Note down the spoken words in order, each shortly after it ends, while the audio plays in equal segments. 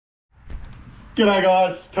G'day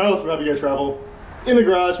guys, Carl from Happy Go Travel. In the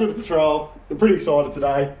garage with the patrol. I'm pretty excited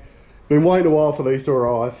today. Been waiting a while for these to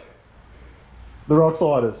arrive. The Rock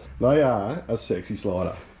Sliders. They are a sexy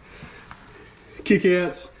slider.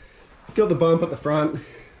 Kickouts, got the bump at the front.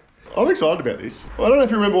 I'm excited about this. I don't know if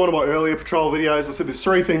you remember one of my earlier patrol videos, I said there's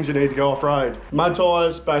 3 things you need to go off-road. Mud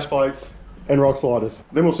tyres, bash plates, and rock sliders.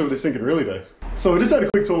 Then we'll see what this thing can really do. So we just had a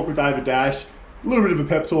quick talk with David Dash. A little bit of a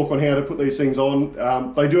pep talk on how to put these things on.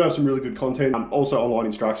 They do have some really good content, also online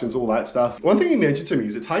instructions, all that stuff. One thing he mentioned to me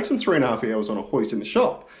is it takes them 3.5 hours on a hoist in the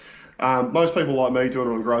shop. Most people like me doing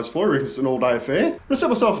it on the garage floor because it's an all-day affair. I'm gonna set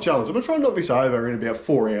myself a challenge. I'm gonna try and knock this over in about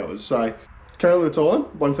 4 hours. So currently the time,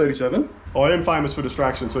 1:37. I am famous for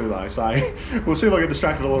distraction too though, so we'll see if I get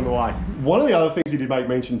distracted along the way. One of the other things he did make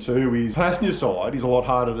mention too is passenger side is a lot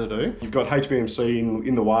harder to do. You've got HBMC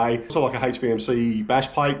in the way, also like a HBMC bash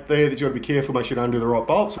plate there that you've got to be careful, make sure you don't do the right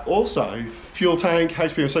bolts. Also, fuel tank,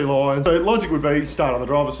 HBMC lines. So logic would be start on the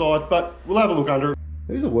driver's side, but we'll have a look under it.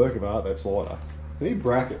 It is a work of art, that slider. They need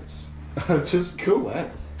brackets. Just cool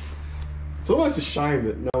as. It's almost a shame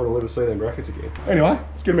that no one will ever see them brackets again. Anyway,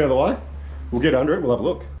 let's get them out of the way. We'll get under it, we'll have a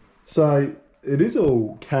look. So it is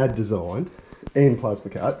all CAD designed and plasma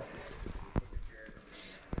cut,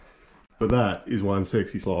 but that is one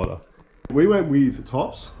sexy slider. We went with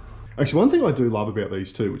tops. Actually, one thing I do love about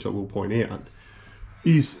these two, which I will point out,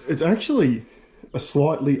 is it's actually a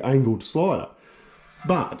slightly angled slider,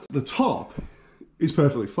 but the top is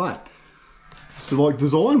perfectly flat. So like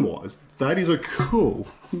design wise, that is a cool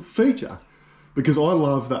feature because I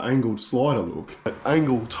love the angled slider look. But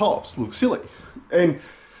angled tops look silly. And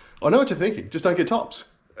I know what you're thinking, just don't get tops.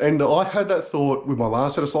 And I had that thought with my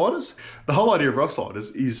last set of sliders. The whole idea of rock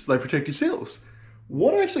sliders is they protect your seals.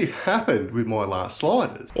 What actually happened with my last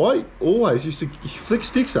sliders, I always used to flick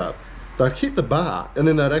sticks up, they'd hit the bar and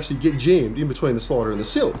then they'd actually get jammed in between the slider and the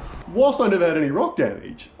sill. Whilst I never had any rock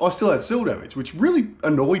damage, I still had sill damage, which really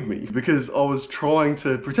annoyed me because I was trying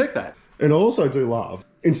to protect that. And I also do love,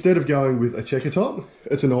 instead of going with a checker top,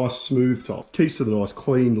 it's a nice smooth top. Keeps to the nice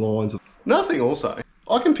clean lines. Another thing also,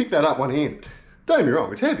 I can pick that up one hand. Don't get me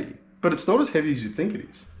wrong, it's heavy, but it's not as heavy as you'd think it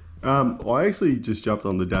is. I actually just jumped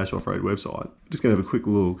on the DASH Offroad website. Just gonna have a quick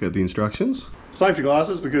look at the instructions. Safety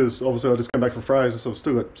glasses, because obviously I just came back from Fraser, so I've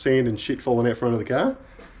still got sand and shit falling out front of the car.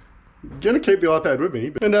 Gonna keep the iPad with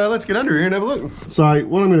me, and let's get under here and have a look. So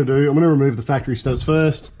what I'm gonna do, I'm gonna remove the factory studs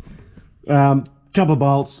first. Couple of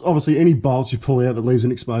bolts, obviously any bolts you pull out that leaves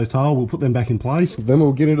an exposed hole, we'll put them back in place. Then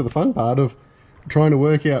we'll get into the fun part of trying to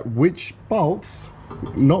work out which bolts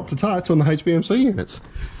not to touch on the HBMC units.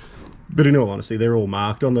 But in all honesty, they're all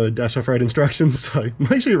marked on the DASH Offroad instructions, so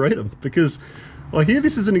make sure you read them, because I hear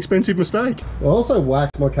this is an expensive mistake. I also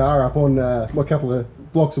whacked my car up on my couple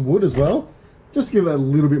of blocks of wood as well, just to give it a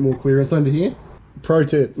little bit more clearance under here. Pro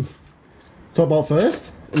tip, top bolt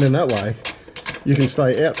first, and then that way you can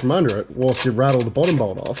stay out from under it whilst you rattle the bottom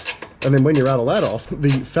bolt off, and then when you rattle that off, the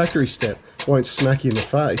factory step won't smack you in the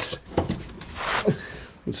face.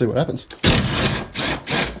 Let's see what happens.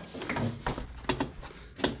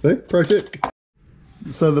 See? Pro tip.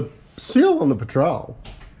 So the seal on the Patrol,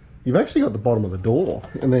 you've actually got the bottom of the door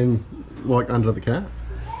and then like under the car.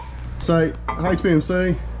 So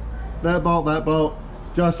HBMC, that bolt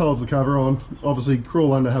just holds the cover on. Obviously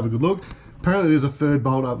crawl under, have a good look. Apparently there's a third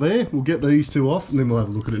bolt up there. We'll get these two off and then we'll have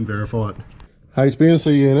a look at it and verify it.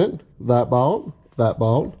 HBMC unit, that bolt, that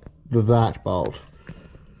bolt.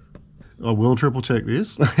 I will triple check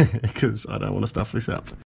this because I don't want to stuff this up.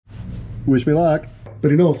 Wish me luck.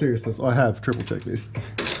 But in all seriousness, I have triple checked this.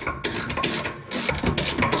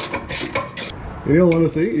 In all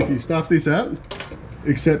honesty, if you stuff this out,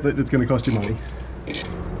 accept that it's going to cost you money.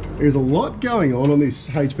 There's a lot going on this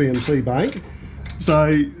HBMC bank.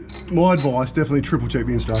 So my advice, definitely triple check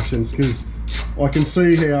the instructions because I can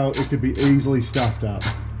see how it could be easily stuffed up.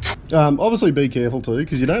 Obviously be careful too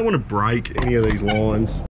because you don't want to break any of these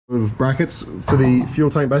lines of brackets for the fuel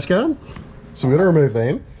tank bash guard. So we're going to remove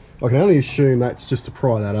them. I can only assume that's just to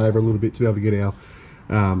pry that over a little bit to be able to get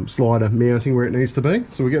our slider mounting where it needs to be.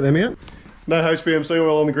 So we'll get them out. No HBMC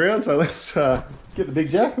oil on the ground, so let's get the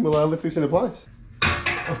big jack and we'll lift this into place.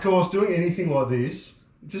 Of course, doing anything like this,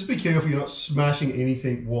 just be careful you're not smashing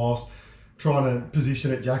anything whilst trying to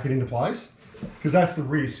position it, jack it into place, because that's the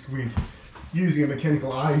risk with using a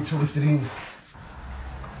mechanical aid to lift it in.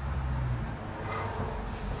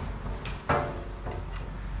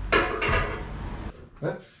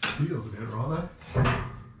 That feels about right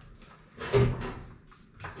though.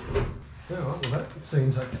 Yeah, well that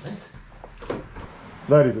seems okay.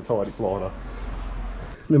 That is a tidy slider.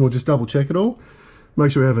 Then we'll just double check it all.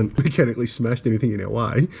 Make sure we haven't mechanically smashed anything in our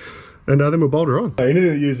way. And then we'll bolt her on. Anything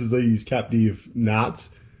that uses these captive nuts,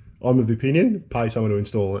 I'm of the opinion, pay someone to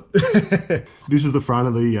install it. This is the front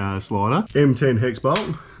of the slider. M10 hex bolt,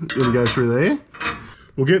 gonna go through there.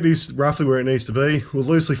 We'll get this roughly where it needs to be. We'll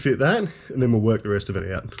loosely fit that, and then we'll work the rest of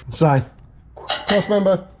it out. So, cross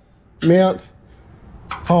member, mount,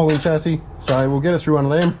 hole in chassis. So we'll get it through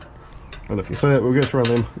one of them. And if you see it, we'll get through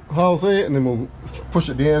one of them holes there, and then we'll push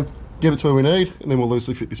it down, get it to where we need, and then we'll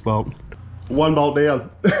loosely fit this bolt. One bolt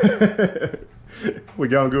down. We're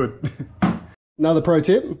going good. Another pro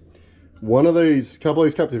tip. Couple of these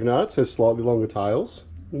captive nuts has slightly longer tails.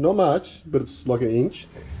 Not much, but it's like 1 inch.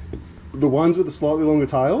 The ones with the slightly longer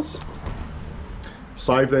tails,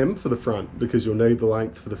 save them for the front because you'll need the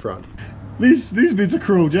length for the front. This bit's a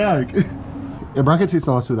cruel joke. Our bracket sits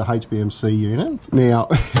nice with a HBMC unit. Now,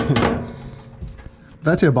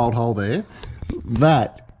 that's our bolt hole there.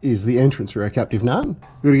 That is the entrance for our captive nut.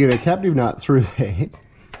 We're going to get our captive nut through there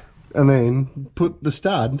and then put the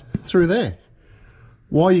stud through there.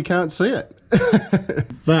 Why you can't see it?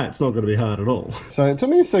 That's not going to be hard at all. So it took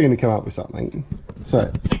me a second to come up with something.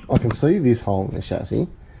 So I can see this hole in the chassis.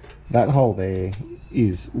 That hole there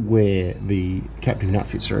is where the captive nut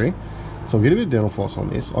fits through. So I'll get a bit of dental floss on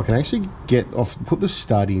this. I can actually put the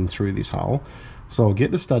stud in through this hole. So I'll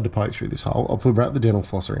get the stud to poke through this hole. I'll wrap the dental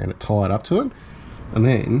floss around it, tie it up to it. And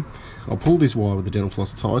then I'll pull this wire with the dental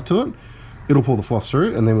floss tied to it. It'll pull the floss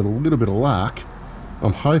through, and then with a little bit of luck,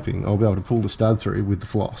 I'm hoping I'll be able to pull the stud through with the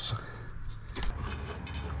floss.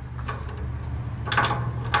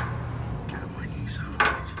 Come on, you son of a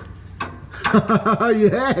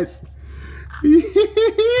bitch. Yes!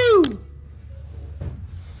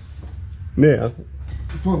 Now,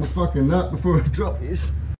 find the fucking nut before I drop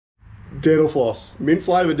this. Dental floss. Mint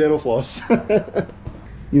flavoured dental floss.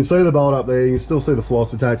 You can see the bolt up there, you can still see the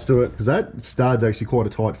floss attached to it, because that stud's actually quite a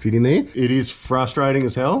tight fit in there. It is frustrating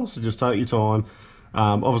as hell, so just take your time.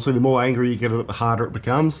 Obviously, the more angry you get at it, the harder it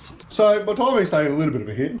becomes. So, my timing's taking a little bit of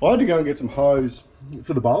a hit. I had to go and get some hose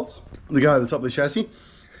for the bolts to go at the top of the chassis.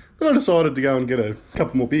 Then I decided to go and get a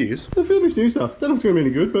couple more beers. I feel this new stuff. Don't know if it's going to be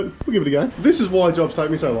any good, but we'll give it a go. This is why jobs take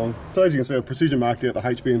me so long. So as you can see, I've precision marked out the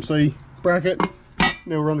HBMC bracket.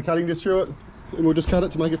 Now we're on the cutting disc through it, and we'll just cut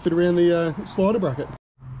it to make it fit around the slider bracket.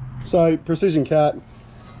 So, precision cut.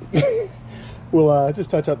 We'll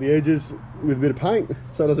just touch up the edges with a bit of paint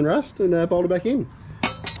so it doesn't rust, and bolt it back in.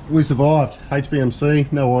 We survived.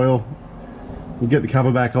 HBMC, no oil. We'll get the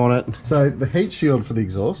cover back on it. So the heat shield for the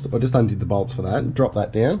exhaust, I just undid the bolts for that, drop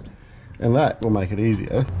that down, and that will make it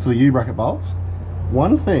easier. So the U-bracket bolts.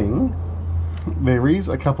 One thing, there is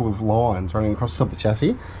a couple of lines running across the top of the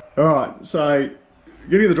chassis. All right, so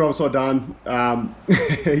getting the driver's side done.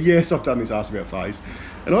 Yes, I've done this ass about face.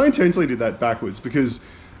 And I intentionally did that backwards because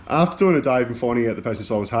after doing a day and finding out the passenger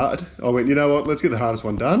side was hard, I went, you know what, let's get the hardest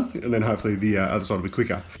one done, and then hopefully the other side will be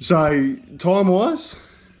quicker. So, time-wise,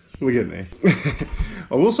 we're getting there.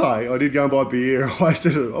 I will say, I did go and buy beer.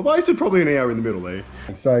 I wasted probably an hour in the middle there.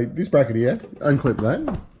 So, this bracket here, unclip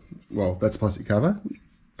that. Well, that's a plastic cover.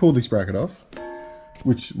 Pull this bracket off,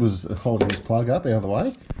 which was holding this plug up out of the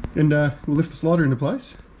way. And we'll lift the slider into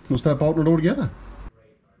place. We'll start bolting it all together.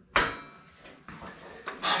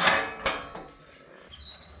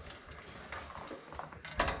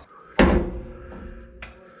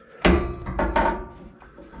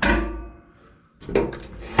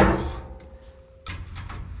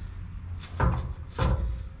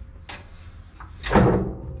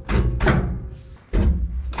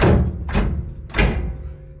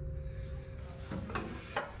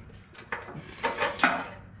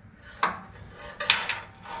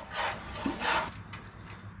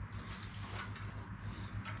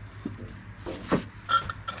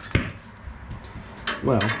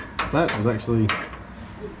 Well, that was actually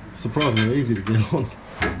surprisingly easy to get on.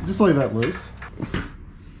 Just leave that loose.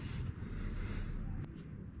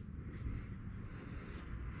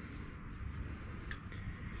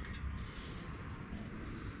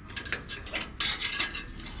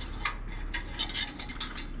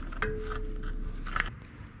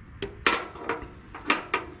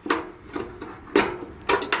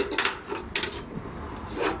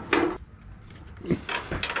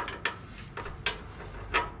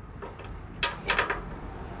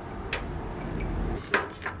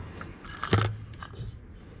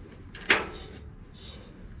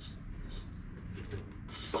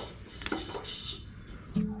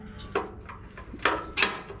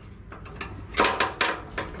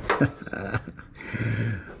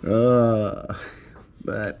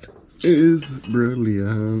 That is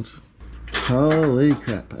brilliant. Holy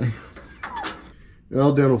crap, eh?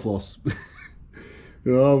 Oh, dental floss.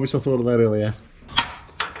 Oh, I wish I thought of that earlier.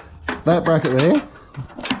 That bracket there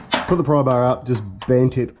put the pry bar up, just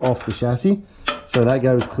bent it off the chassis. So that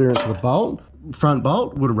goes clearance to the bolt. Front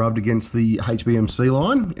bolt would have rubbed against the HBMC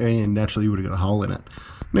line and naturally you would have got a hole in it.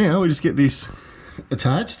 Now we just get this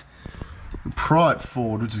attached, pry it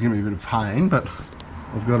forward, which is going to be a bit of pain, but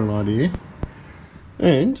I've got an idea.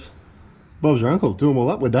 And Bob's your uncle, do them all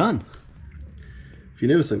up, we're done. If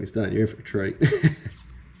you've never seen this done, you're in for a treat.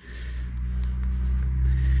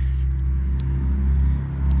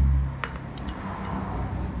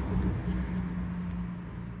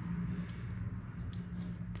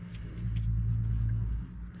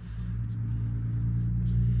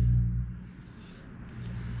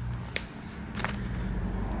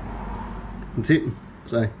 That's it.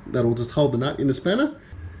 So that'll just hold the nut in the spanner.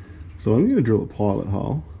 So I'm going to drill a pilot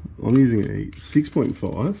hole. I'm using a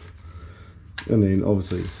 6.5 and then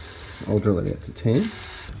obviously I'll drill it out to 10.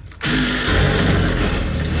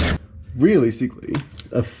 Realistically,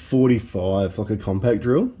 a 45, like a compact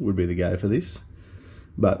drill, would be the go for this.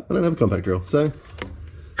 But I don't have a compact drill, so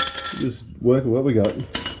just work with what we got.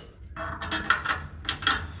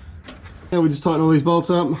 Now we just tighten all these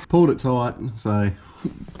bolts up, pulled it tight, so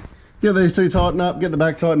get these two tightened up, get the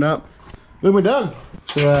back tightened up, then we're done.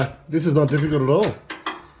 So this is not difficult at all.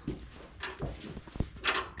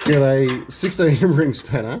 Get a 16 ring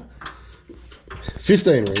spanner,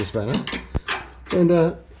 15 ring spanner,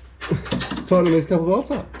 and tighten these couple of bolts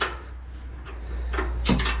up.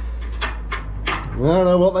 I don't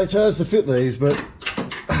know what they chose to fit these, but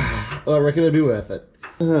I reckon it'd be worth it.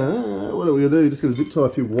 What are we gonna do? Just gonna zip tie a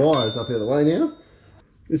few wires up out of the way now.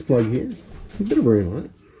 This plug here, a bit of room on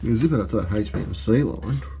it. You zip it up to that HBMC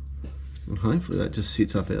line, and hopefully that just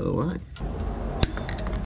sits up out of the way.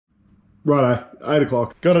 Righto, 8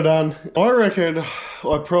 o'clock. Got it done. I reckon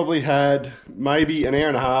I probably had maybe an hour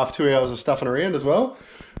and a half, 2 hours of stuffing around as well.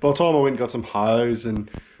 By the time I went and got some hose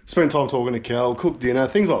and spent time talking to Kel, cooked dinner,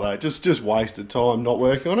 things like that. Just wasted time not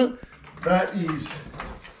working on it. That is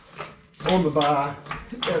on the bar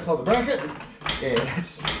outside the bracket. Yeah,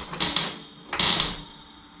 that's...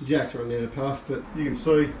 Jacks are on there to puff, but you can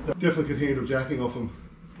see that definitely could handle jacking off them.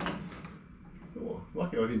 Oh,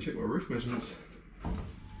 lucky I didn't check my roof measurements.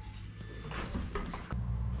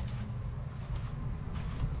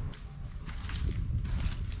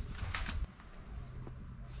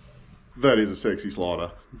 That is a sexy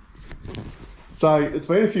slider. So it's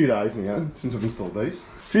been a few days now since I've installed these.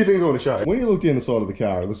 A few things I want to show you. When you look down the side of the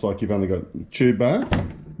car, it looks like you've only got tube bar.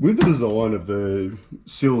 With the design of the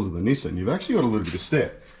sills of the Nissan, you've actually got a little bit of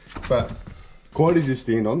step, but quite easy to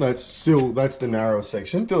stand on. That's the narrowest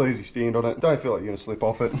section. Still easy to stand on it. Don't feel like you're going to slip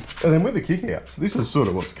off it. And then with the kick outs, this is sort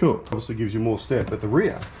of what's cool. Obviously gives you more step, but the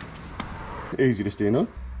rear, easy to stand on.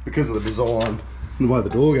 Because of the design and the way the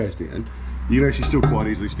door goes down, you can actually still quite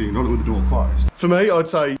easily stand on it with the door closed. For me, I'd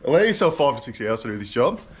say allow yourself 5 to 6 hours to do this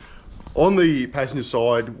job. On the passenger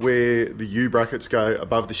side, where the U brackets go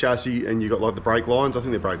above the chassis and you've got like the brake lines, I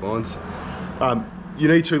think they're brake lines, you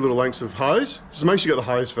need 2 little lengths of hose. So make sure you got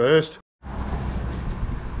the hose first.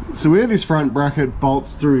 So where this front bracket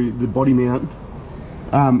bolts through the body mount,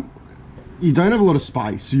 you don't have a lot of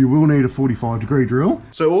space, so you will need a 45-degree drill.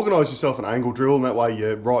 So organise yourself an angle drill, and that way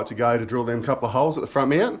you're right to go to drill them couple of holes at the front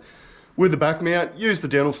mount. With the back mount, use the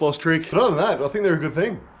dental floss trick. But other than that, I think they're a good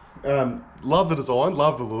thing. Love the design,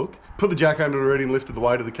 love the look. Put the jack under it already and lifted the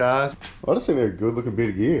weight of the cars. I just think they're a good looking bit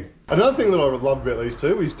of gear. Another thing that I would love about these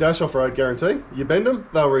two is DASH Offroad guarantee. You bend them,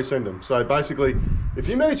 they'll resend them. So basically, if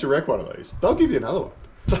you manage to wreck one of these, they'll give you another one.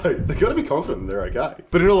 So they've got to be confident that they're okay.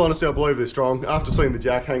 But in all honesty, I believe they're strong. After seeing the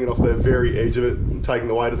jack hanging off the very edge of it and taking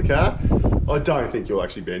the weight of the car, I don't think you'll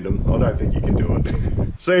actually bend them. I don't think you can do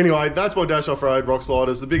it. So anyway, that's my DASH Offroad Rock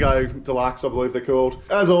Sliders, the big O Deluxe, I believe they're called.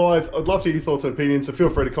 As always, I'd love to hear your thoughts and opinions, so feel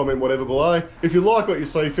free to comment whatever below. If you like what you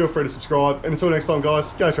see, feel free to subscribe. And until next time,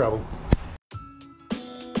 guys, go travel.